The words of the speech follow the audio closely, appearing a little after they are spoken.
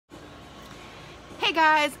Hey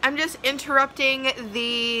guys, I'm just interrupting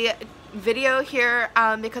the video here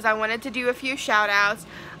because I wanted to do a few shout outs.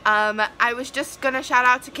 I was just gonna shout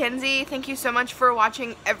out to Kenzie. Thank you so much for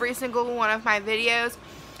watching every single one of my videos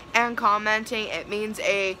and commenting. It means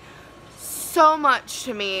so much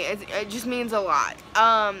to me. It just means a lot.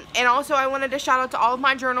 And also I wanted to shout out to all of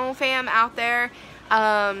my journal fam out there.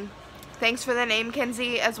 Thanks for the name,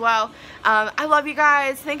 Kenzie, as well. I love you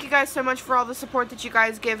guys. Thank you guys so much for all the support that you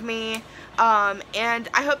guys give me. And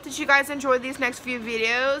I hope that you guys enjoy these next few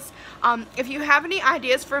videos. If you have any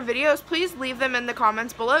ideas for videos, please leave them in the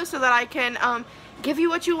comments below so that I can give you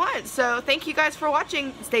what you want. So thank you guys for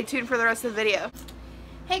watching. Stay tuned for the rest of the video.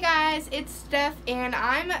 Hey guys, it's Steph, and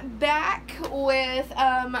I'm back with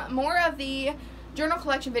more of the journal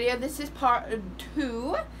collection video. This is part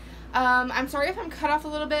 2. I'm sorry if I'm cut off a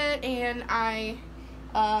little bit, and I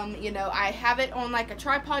have it on like a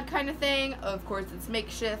tripod kind of thing. Of course, it's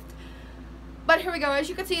makeshift. But here we go. As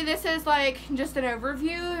you can see, this is like just an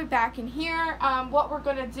overview back in here. What we're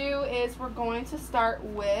going to do is we're going to start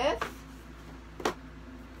with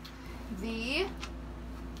the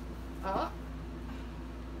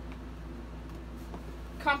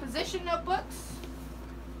composition notebooks,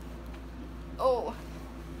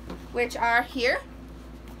 which are here.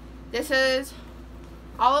 This is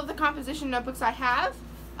all of the composition notebooks I have.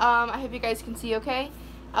 I hope you guys can see okay.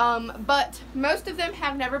 But most of them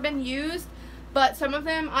have never been used, but some of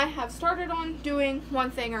them I have started on doing one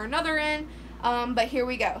thing or another in. But here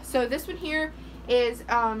we go. So this one here is,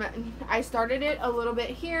 I started it a little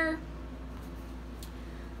bit here.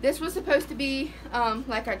 This was supposed to be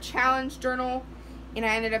like a challenge journal, and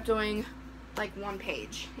I ended up doing like 1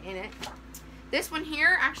 page in it. This one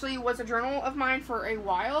here actually was a journal of mine for a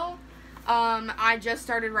while. I just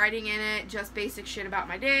started writing in it, just basic shit about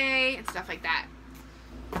my day and stuff like that.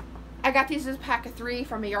 I got these as a pack of 3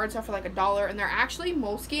 from a yard sale for like $1, and they're actually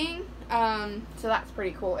Moleskine, so that's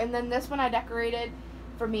pretty cool. And then this one I decorated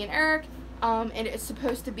for me and Eric, and it's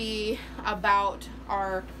supposed to be about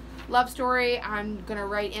our love story. I'm gonna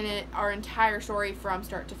write in it our entire story from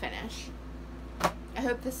start to finish. I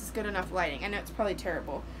hope this is good enough lighting. I know it's probably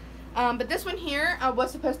terrible. But this one here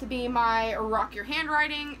was supposed to be my Rock Your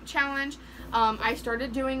Handwriting challenge. I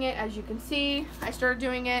started doing it, as you can see. I started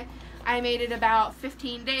doing it. I made it about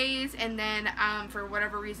 15 days, and then for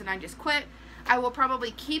whatever reason I just quit. I will probably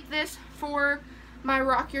keep this for my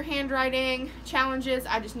Rock Your Handwriting challenges.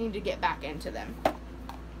 I just need to get back into them.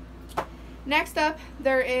 Next up,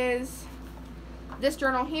 there is this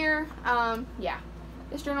journal here.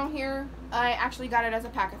 This journal here, I actually got it as a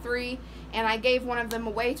pack of 3, and I gave one of them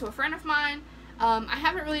away to a friend of mine. I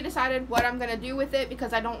haven't really decided what I'm going to do with it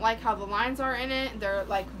because I don't like how the lines are in it. They're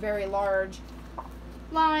like very large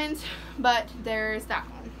lines, but there's that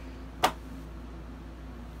one.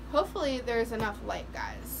 Hopefully there's enough light,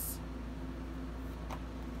 guys.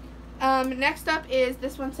 Next up is,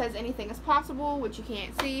 this one says anything is possible, which you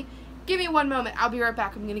can't see. Give me 1 moment. I'll be right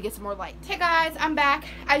back. I'm going to get some more light. Hey guys, I'm back.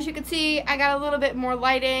 As you can see, I got a little bit more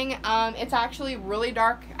lighting. It's actually really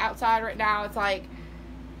dark outside right now. It's like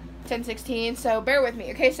 10:16, so bear with me.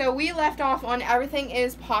 Okay, so we left off on everything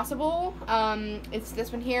is possible. It's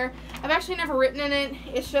this one here. I've actually never written in it.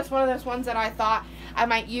 It's just one of those ones that I thought I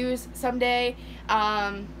might use someday.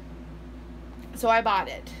 So I bought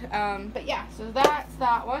it. But yeah, so that's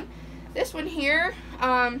that one. This one here,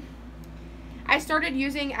 I started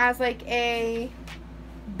using as like a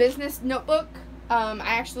business notebook. I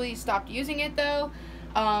actually stopped using it though.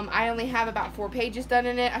 I only have about 4 pages done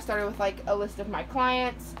in it. I started with like a list of my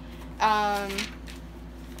clients,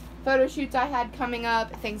 photo shoots I had coming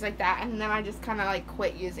up, things like that, and then I just kind of like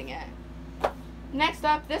quit using it. Next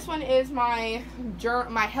up, this one is my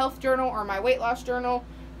health journal, or my weight loss journal,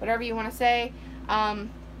 whatever you want to say. I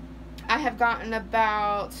have gotten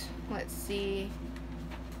about, let's see,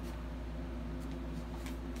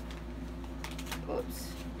 let's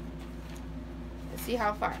see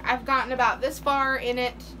how far. I've gotten about this far in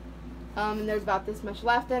it, and there's about this much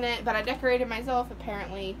left in it, but I decorated myself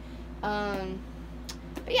apparently. But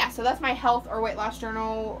yeah, so that's my health or weight loss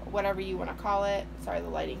journal, whatever you want to call it. Sorry, the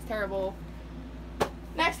lighting's terrible.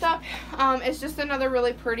 Next up, it's just another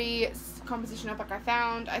really pretty composition notebook I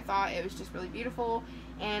found. I thought it was just really beautiful,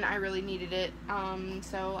 and I really needed it,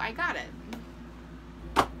 so I got it.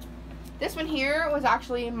 This one here was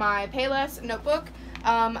actually my Payless notebook.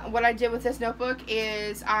 What I did with this notebook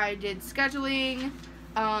is I did scheduling,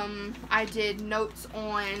 I did notes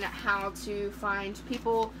on how to find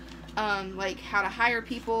people, like how to hire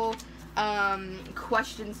people,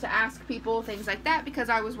 questions to ask people, things like that, because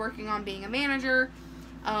I was working on being a manager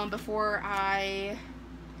before I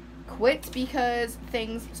quit because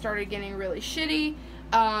things started getting really shitty.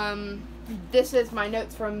 This is my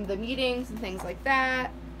notes from the meetings and things like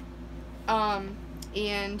that.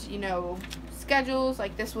 And, you know, schedules,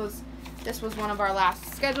 like this was one of our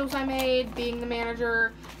last schedules I made, being the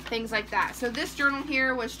manager, things like that. So this journal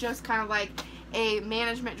here was just kind of like a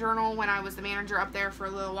management journal when I was the manager up there for a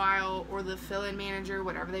little while, or the fill-in manager,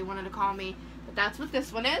 whatever they wanted to call me. But that's what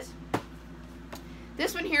this one is.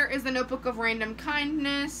 This one here is the Notebook of Random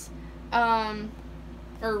Kindness, or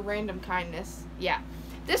Random Kindness, yeah.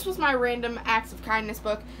 This was my Random Acts of Kindness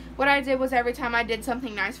book. What I did was every time I did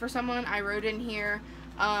something nice for someone, I wrote in here,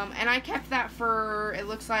 and I kept that for, it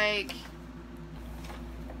looks like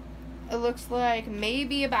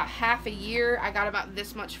maybe about half a year. I got about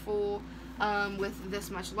this much full, with this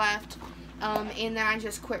much left. And then I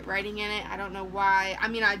just quit writing in it. I don't know why. I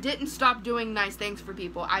mean, I didn't stop doing nice things for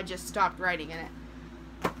people. I just stopped writing in it.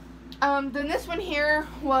 Then this one here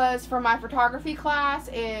was for my photography class.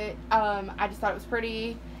 I just thought it was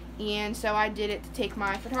pretty, and so I did it to take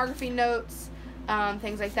my photography notes,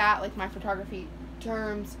 things like that, like my photography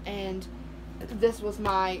terms. And this was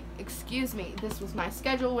my, this was my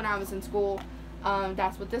schedule when I was in school.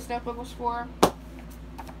 That's what this notebook was for.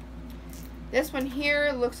 This one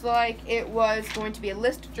here looks like it was going to be a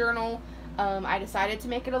list journal. I decided to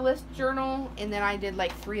make it a list journal, and then I did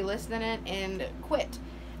like 3 lists in it and quit.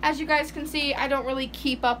 As you guys can see, I don't really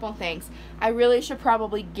keep up on things. I really should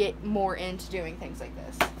probably get more into doing things like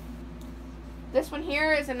this. This one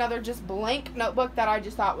here is another just blank notebook that I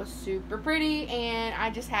just thought was super pretty, and I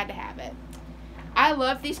just had to have it. I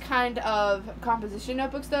love these kind of composition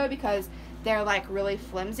notebooks though, because they're like really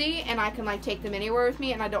flimsy, and I can like take them anywhere with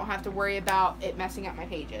me, and I don't have to worry about it messing up my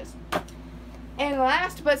pages. And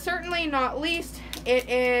last but certainly not least, it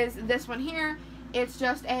is this one here. It's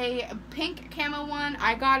just a pink camo one.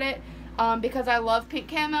 I got it because I love pink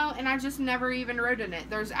camo, and I just never even wrote in it.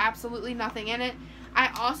 There's absolutely nothing in it.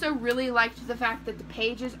 I also really liked the fact that the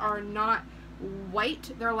pages are not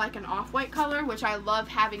white. They're like an off-white color, which I love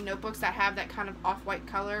having notebooks that have that kind of off-white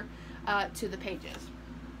color to the pages.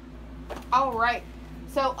 Alright,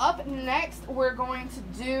 so up next we're going to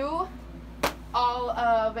do all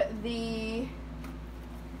of the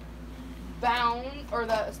bound, or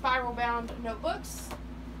the spiral bound notebooks.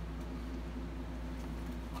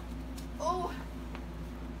 Oh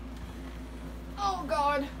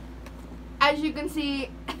god. As you can see,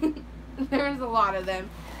 there's a lot of them.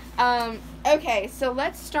 Okay, so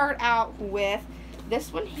let's start out with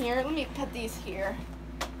this one here. Let me put these here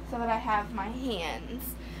so that I have my hands.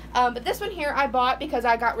 But this one here I bought because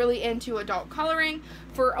I got really into adult coloring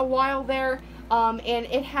for a while there. And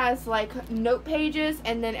it has like note pages,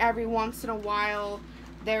 and then every once in a while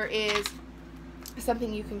there is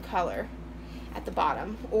something you can color at the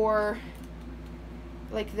bottom, or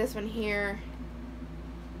like this one here,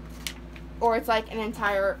 or it's like an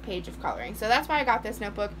entire page of coloring. So that's why I got this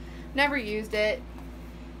notebook. Never used it.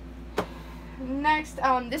 Next,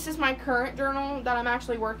 this is my current journal that I'm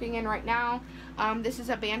actually working in right now. This is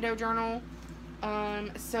a Bando journal.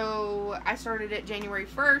 So I started it January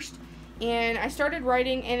 1st. And I started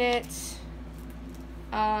writing in it,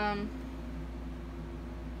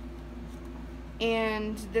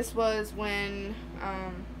 and this was when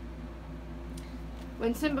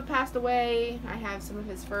Simba passed away. I have some of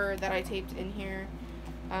his fur that I taped in here,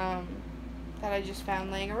 that I just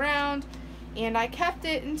found laying around, and I kept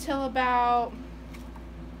it until about,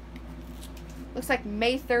 looks like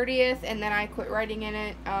May 30th, and then I quit writing in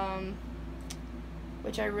it,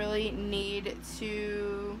 which I really need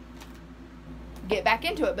to get back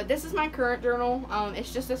into it. But this is my current journal.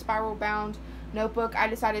 It's just a spiral bound notebook. I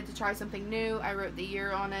decided to try something new. I wrote the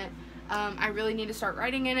year on it. I really need to start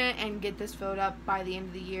writing in it and get this filled up by the end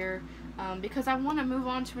of the year, because I want to move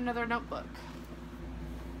on to another notebook.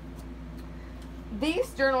 These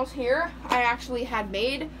journals here I actually had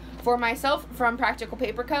made for myself from Practical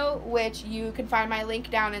Paper Co., which you can find my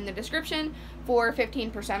link down in the description for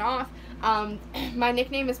 15% off. My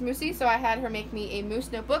nickname is Moosey, so I had her make me a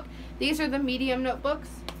moose notebook. These are the medium notebooks.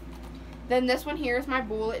 Then this one here is my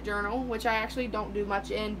bullet journal, which I actually don't do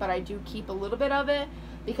much in, but I do keep a little bit of it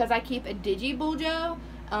because I keep a DigiBuljo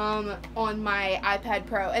on my iPad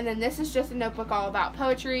Pro. And then this is just a notebook all about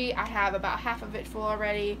poetry. I have about half of it full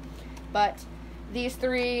already, but these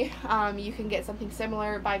three, you can get something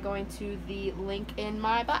similar by going to the link in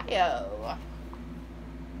my bio.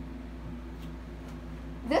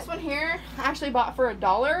 This one here I actually bought for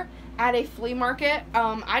 $1 at a flea market.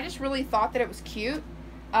 I just really thought that it was cute.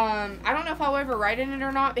 I don't know if I'll ever write in it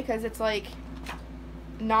or not, because it's like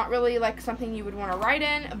not really like something you would want to write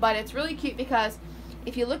in, but it's really cute because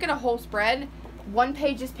if you look at a whole spread, one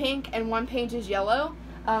page is pink and one page is yellow.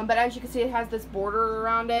 But as you can see, it has this border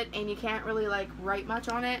around it, and you can't really like write much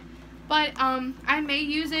on it. But I may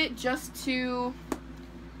use it just to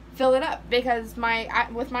fill it up, because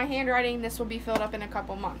with my handwriting, this will be filled up in a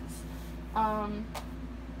couple months.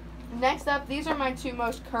 Next up, these are my two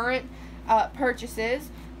most current purchases,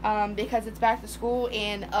 because it's back to school,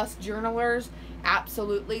 and us journalers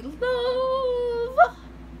absolutely love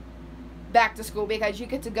back to school, because you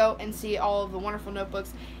get to go and see all of the wonderful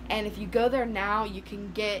notebooks, and if you go there now, you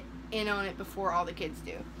can get in on it before all the kids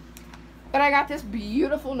do. But I got this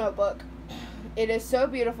beautiful notebook. It is so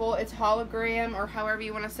beautiful. It's hologram, or however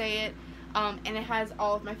you want to say it, and it has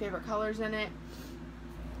all of my favorite colors in it,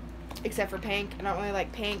 except for pink. I don't really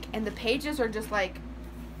like pink, and the pages are just like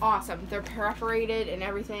awesome. They're perforated and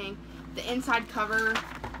everything. The inside cover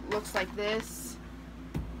looks like this.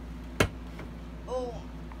 Oh,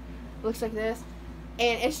 looks like this,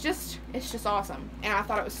 and it's just awesome, and I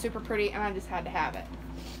thought it was super pretty, and I just had to have it.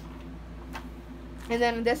 And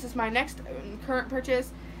then this is my next current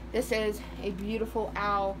purchase. This is a beautiful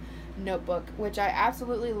owl notebook, which I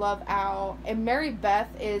absolutely love owl. And Mary Beth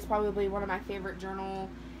is probably one of my favorite journal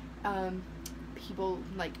people,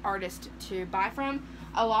 like artists, to buy from.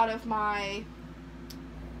 A lot of my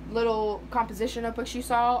little composition notebooks you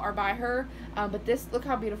saw are by her. But this, look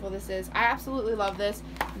how beautiful this is. I absolutely love this.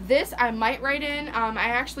 This I might write in. I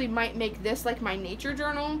actually might make this like my nature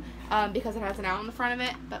journal, because it has an owl in the front of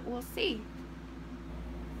it, but we'll see.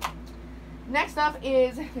 Next up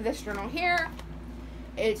is this journal here.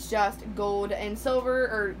 It's just gold and silver,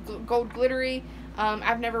 or gold glittery.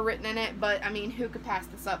 I've never written in it, but I mean, who could pass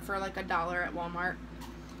this up for like $1 at Walmart?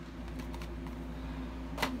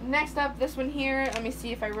 Next up, this one here. Let me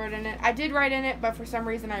see if I wrote in it. I did write in it, but for some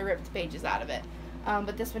reason I ripped pages out of it.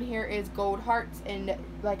 But this one here is gold hearts and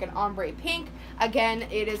like an ombre pink. Again,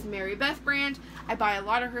 it is Mary Beth brand. I buy a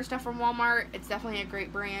lot of her stuff from Walmart. It's definitely a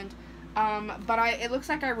great brand. But it looks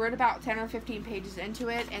like I wrote about 10 or 15 pages into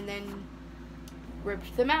it and then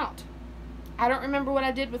ripped them out. I don't remember what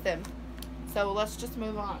I did with them, so let's just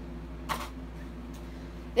move on.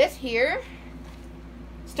 This here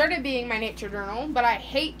started being my nature journal, but I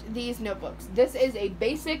hate these notebooks. This is a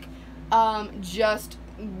basic, just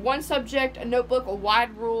one subject, a notebook, a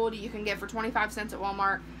wide ruled, you can get for 25 cents at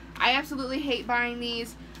Walmart. I absolutely hate buying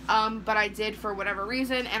these. But I did for whatever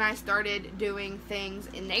reason, and I started doing things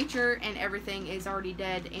in nature, and everything is already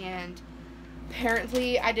dead, and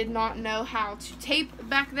apparently I did not know how to tape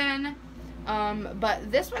back then,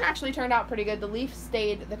 but this one actually turned out pretty good. The leaf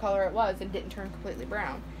stayed the color it was and didn't turn completely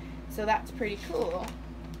brown, so that's pretty cool.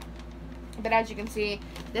 But as you can see,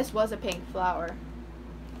 this was a pink flower.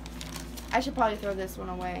 I should probably throw this one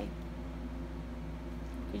away,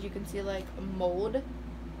 because you can see like mold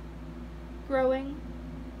growing.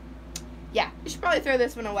 Yeah, you should probably throw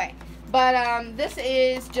this one away. But this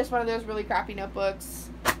is just one of those really crappy notebooks.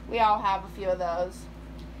 We all have a few of those.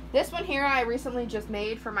 This one here I recently just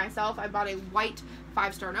made for myself. I bought a white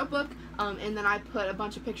 5-star notebook, and then I put a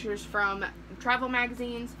bunch of pictures from travel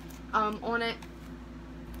magazines on it.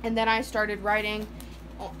 And then I started writing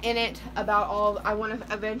in it about I want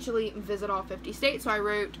to eventually visit all 50 states. So I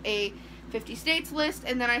wrote a 50 states list,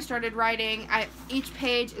 and then I started writing. Each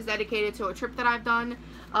page is dedicated to a trip that I've done.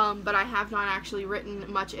 But I have not actually written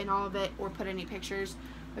much in all of it or put any pictures,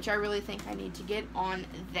 which I really think I need to get on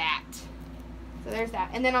that. So there's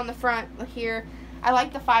that. And then on the front here, I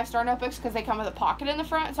like the 5-star notebooks because they come with a pocket in the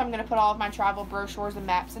front, so I'm going to put all of my travel brochures and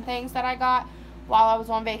maps and things that I got while I was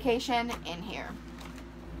on vacation in here.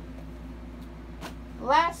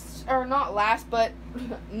 Last, or not last, but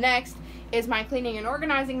next is my cleaning and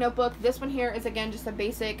organizing notebook. This one here is, again, just a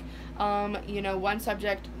basic, one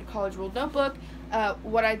subject college ruled notebook.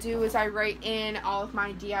 What I do is I write in all of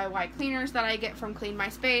my DIY cleaners that I get from Clean My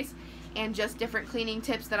Space, and just different cleaning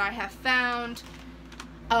tips that I have found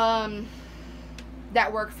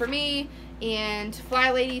that work for me, and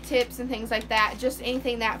fly lady tips and things like that. Just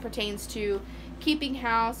anything that pertains to keeping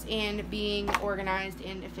house and being organized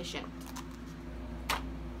and efficient.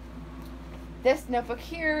 This notebook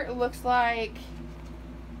here looks like,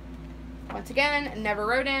 once again, never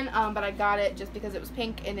wrote in, but I got it just because it was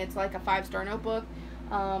pink and it's like a 5-star notebook,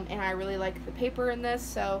 and I really like the paper in this,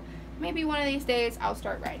 so maybe one of these days I'll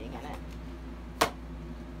start writing in it.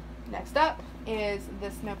 Next up is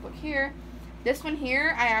this notebook here. This one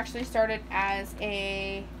here I actually started as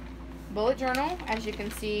a bullet journal. As you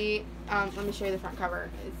can see, let me show you the front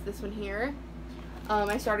cover. It's this one here.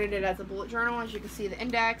 I started it as a bullet journal. As you can see, the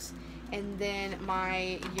index, and then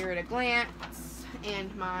my year at a glance,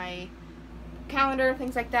 and my calendar,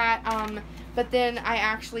 things like that. But then I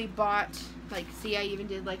actually bought, like, see, I even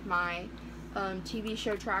did like my TV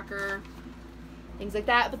show tracker, things like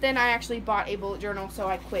that. But then I actually bought a bullet journal, so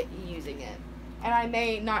I quit using it. And I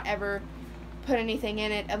may not ever put anything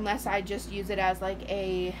in it unless I just use it as like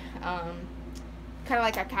a kind of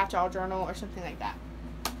like a catch-all journal or something like that.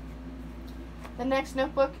 The next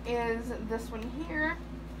notebook is this one here.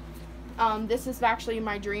 This is actually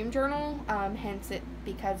my dream journal, hence it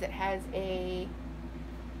because it has a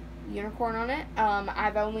unicorn on it.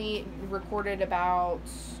 I've only recorded about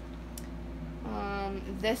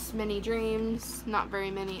this many dreams, not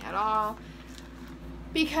very many at all,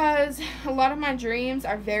 because a lot of my dreams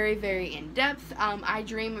are very, very in-depth. I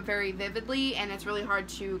dream very vividly, and it's really hard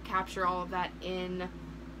to capture all of that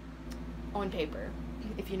on paper,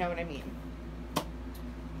 if you know what I mean.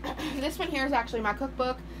 This one here is actually my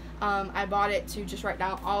cookbook. I bought it to just write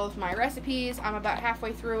down all of my recipes. I'm about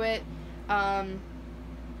halfway through it, and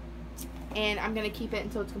I'm going to keep it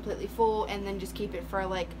until it's completely full, and then just keep it for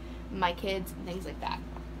like my kids and things like that.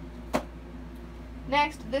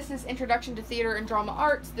 Next, this is Introduction to Theater and Drama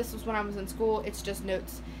Arts. This was when I was in school. It's just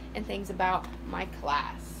notes and things about my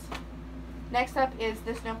class. Next up is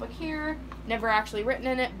this notebook here. Never actually written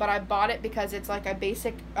in it, but I bought it because it's like a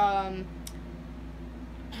basic,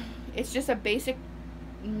 it's just a basic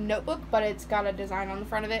notebook, but it's got a design on the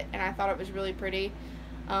front of it, and I thought it was really pretty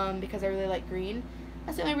because I really like green.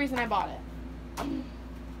 That's the only reason I bought it.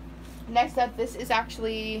 Next up, this is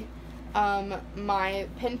actually my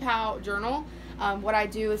pen pal journal. What I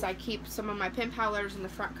do is I keep some of my pen pal letters in the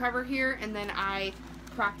front cover here, and then I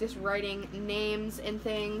practice writing names and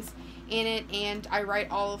things in it, and I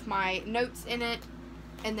write all of my notes in it,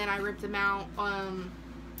 and then I rip them out, and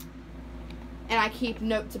I keep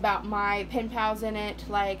notes about my pen pals in it,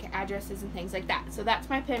 like addresses and things like that. So that's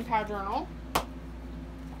my pen pal journal,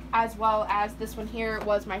 as well as this one here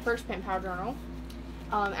was my first pen pal journal.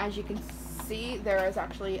 As you can see, there is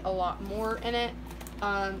actually a lot more in it,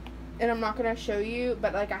 and I'm not going to show you,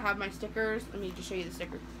 but like I have my stickers. Let me just show you the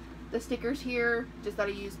stickers. The stickers here, just that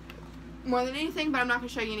I use more than anything, but I'm not going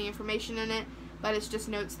to show you any information in it, but it's just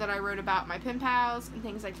notes that I wrote about my pen pals and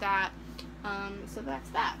things like that. So that's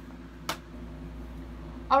that.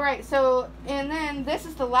 Alright, so, and then this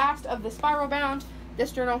is the last of the spiral bound.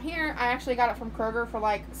 This journal here, I actually got it from Kroger for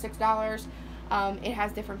like $6. It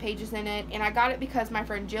has different pages in it, and I got it because my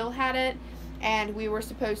friend Jill had it, and we were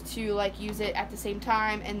supposed to like use it at the same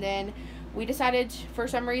time, and then we decided for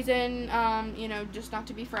some reason, you know, just not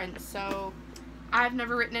to be friends. So I've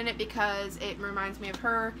never written in it because it reminds me of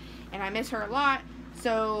her, and I miss her a lot,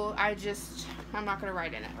 so I'm not going to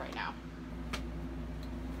write in it right now.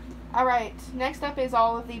 Alright, next up is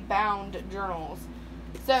all of the bound journals.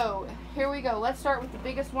 So, here we go. Let's start with the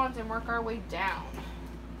biggest ones and work our way down.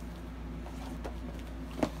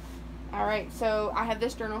 Alright, so I have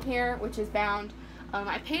this journal here, which is bound.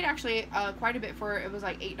 I paid actually quite a bit for it. It was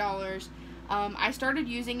like $8. I started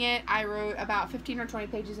using it. I wrote about 15 or 20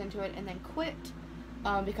 pages into it and then quit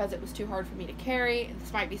because it was too hard for me to carry.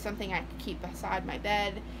 This might be something I could keep beside my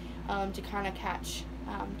bed to kind of catch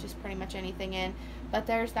just pretty much anything in. But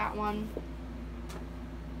there's that one.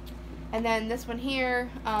 And then this one here,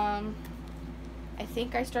 I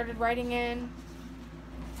think I started writing in.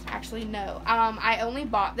 Actually, no. I only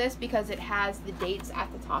bought this because it has the dates at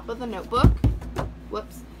the top of the notebook.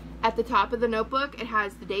 Whoops. At the top of the notebook, it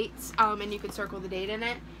has the dates, and you can circle the date in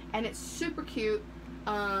it. And it's super cute.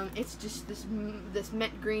 It's just this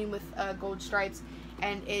mint green with gold stripes.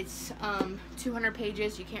 And it's 200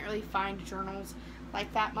 pages. You can't really find journals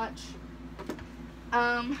like that much.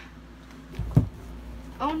 Oh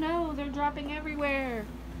no, they're dropping everywhere.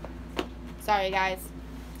 Sorry, guys.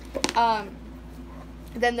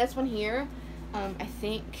 Then this one here, I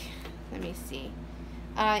think, let me see.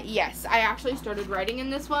 Yes, I actually started writing in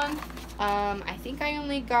this one. I think I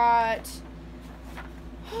only got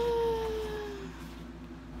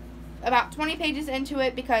about 20 pages into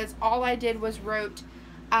it because all I did was wrote,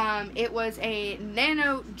 it was a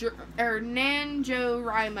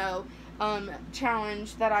NaNoWriMo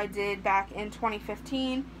challenge that I did back in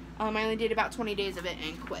 2015. I only did about 20 days of it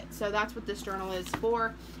and quit. So that's what this journal is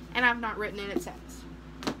for, and I've not written in it since.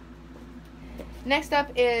 Next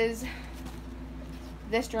up is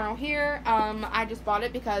this journal here. I just bought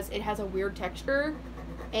it because it has a weird texture,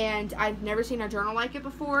 and I've never seen a journal like it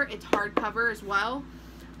before. It's hardcover as well,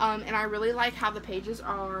 and I really like how the pages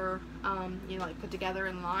are, you know, like put together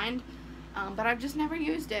and lined. But I've just never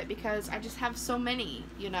used it because I just have so many,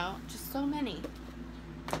 you know, just so many.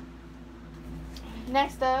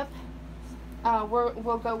 Next up,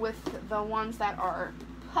 we'll go with the ones that are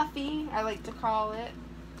puffy, I like to call it,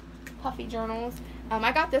 puffy journals.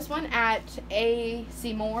 I got this one at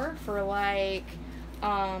A.C. Moore for like,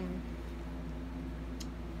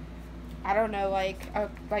 I don't know, like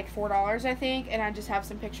 $4, I think, and I just have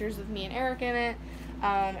some pictures of me and Eric in it,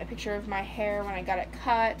 a picture of my hair when I got it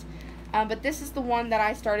cut, but this is the one that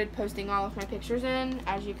I started posting all of my pictures in,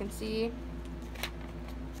 as you can see.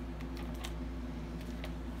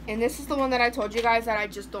 And this is the one that I told you guys that I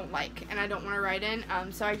just don't like and I don't want to write in,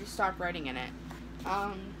 so I just stopped writing in it.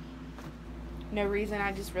 No reason,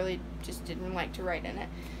 I just really just didn't like to write in it.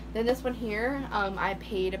 Then this one here, I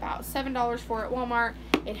paid about $7 for at Walmart.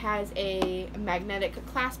 It has a magnetic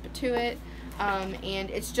clasp to it, and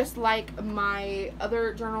it's just like my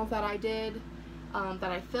other journal that I did,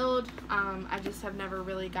 that I filled. I just have never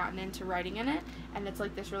really gotten into writing in it, and it's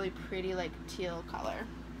like this really pretty like teal color.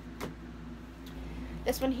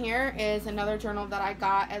 This one here is another journal that I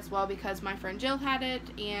got as well because my friend Jill had it,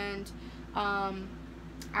 and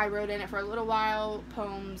I wrote in it for a little while,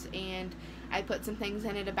 poems, and I put some things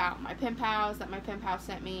in it about my pen pals that my pen pal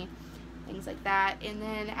sent me, things like that. And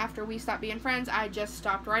then after we stopped being friends, I just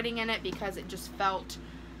stopped writing in it because it just felt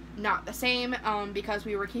not the same, because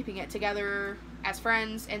we were keeping it together as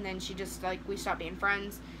friends, and then she just, like, we stopped being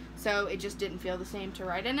friends, so it just didn't feel the same to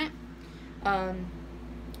write in it.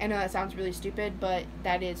 I know that sounds really stupid, but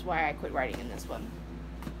that is why I quit writing in this one.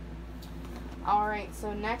 Alright,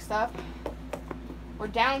 so next up, we're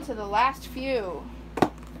down to the last few.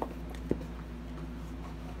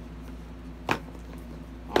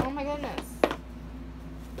 Oh my goodness.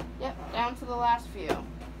 Yep, down to the last few.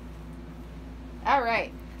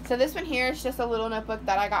 Alright, so this one here is just a little notebook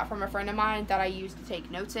that I got from a friend of mine that I use to take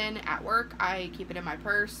notes in at work. I keep it in my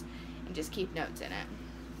purse and just keep notes in it.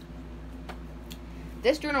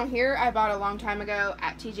 This journal here I bought a long time ago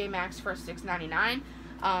at TJ Maxx for $6.99.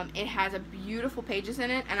 It has a beautiful pages in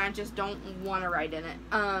it, and I just don't want to write in it,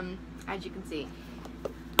 as you can see.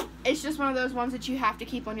 It's just one of those ones that you have to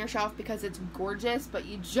keep on your shelf because it's gorgeous, but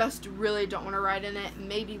you just really don't want to write in it.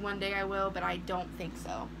 Maybe one day I will, but I don't think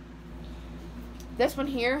so. This one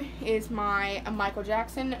here is my Michael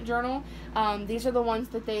Jackson journal. These are the ones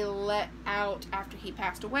that they let out after he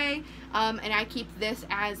passed away, and I keep this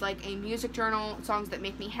as like a music journal, songs that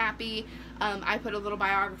make me happy. I put a little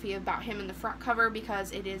biography about him in the front cover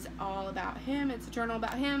because it is all about him. It's a journal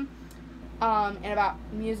about him, and about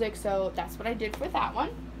music, so that's what I did with that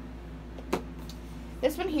one.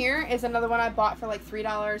 This one here is another one I bought for like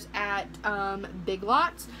 $3 at Big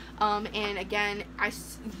Lots, and again, I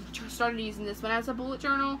started using this one as a bullet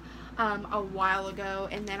journal a while ago,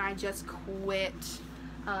 and then I just quit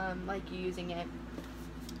like using it,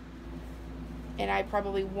 and I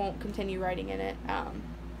probably won't continue writing in it,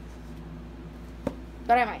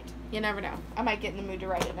 but I might. You never know. I might get in the mood to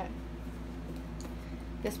write in it.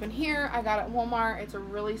 This one here I got at Walmart. It's a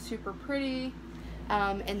really super pretty.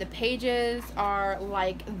 And the pages are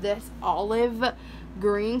like this olive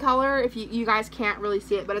green color. If you guys can't really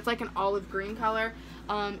see it, but it's like an olive green color.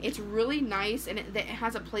 It's really nice, and it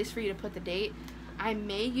has a place for you to put the date. I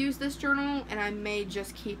may use this journal, and I may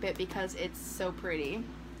just keep it because it's so pretty.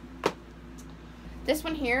 This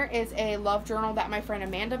one here is a love journal that my friend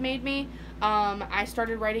Amanda made me. I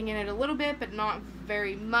started writing in it a little bit, but not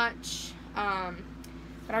very much.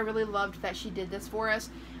 But I really loved that she did this for us.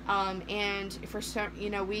 And for some,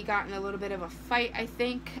 we got in a little bit of a fight, I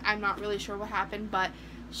think. I'm not really sure what happened, but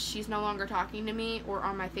she's no longer talking to me or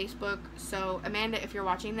on my Facebook. So, Amanda, if you're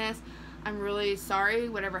watching this, I'm really sorry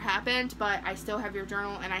whatever happened, but I still have your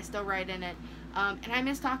journal and I still write in it. And I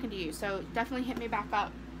miss talking to you, so definitely hit me back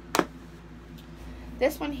up.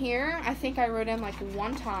 This one here, I think I wrote in like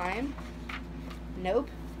one time. Nope,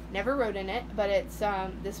 never wrote in it, but it's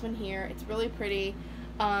this one here. It's really pretty.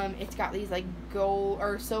 It's got these like gold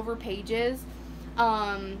or silver pages,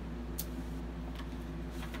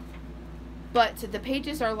 but the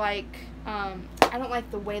pages are like, I don't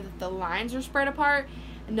like the way that the lines are spread apart.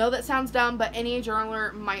 I know that sounds dumb, but any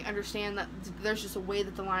journaler might understand that there's just a way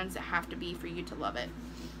that the lines have to be for you to love it.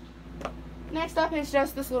 Next up is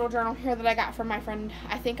just this little journal here that I got from my friend.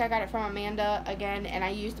 I think I got it from Amanda again, and I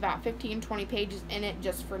used about 15-20 pages in it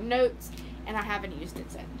just for notes, and I haven't used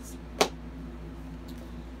it since.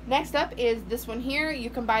 Next up is this one here. You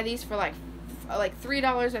can buy these for like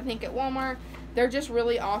 $3, I think, at Walmart. They're just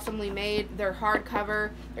really awesomely made. They're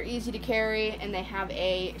hardcover, they're easy to carry, and they have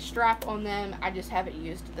a strap on them. I just haven't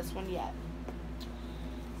used this one yet.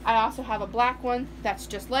 I also have a black one that's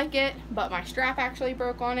just like it, but my strap actually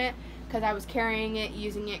broke on it because I was carrying it,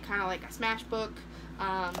 using it kind of like a smash book,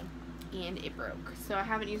 and it broke. So I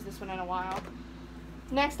haven't used this one in a while.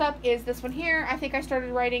 Next up is this one here. I think I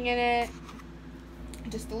started writing in it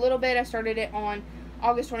just a little bit. I started it on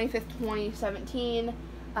August 25th, 2017.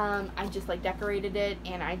 I just like decorated it,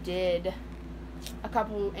 and I did a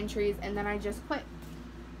couple entries, and then I just quit.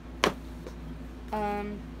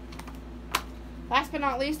 Last but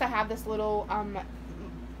not least, I have this little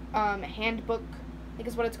handbook, I think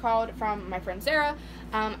is what it's called, from my friend Sarah.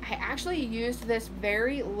 I actually used this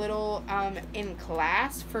very little in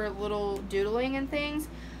class for little doodling and things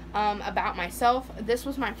about myself. This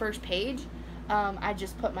was my first page. I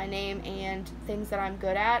just put my name and things that I'm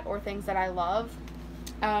good at or things that I love.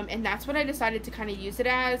 And that's what I decided to kind of use it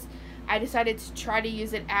as. I decided to try to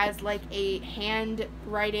use it as like a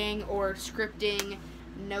handwriting or scripting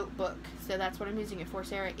notebook. So that's what I'm using it for,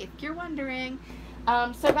 Sarah, if you're wondering.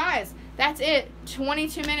 So guys, that's it.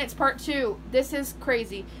 22 minutes, part 2. This is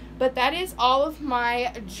crazy. But that is all of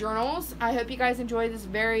my journals. I hope you guys enjoyed this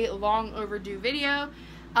very long overdue video.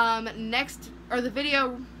 Next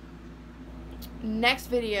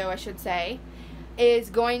video, I should say, is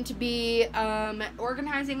going to be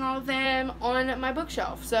organizing all of them on my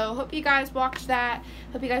bookshelf. So hope you guys watch that.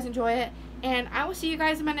 Hope you guys enjoy it. And I will see you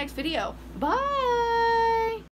guys in my next video. Bye!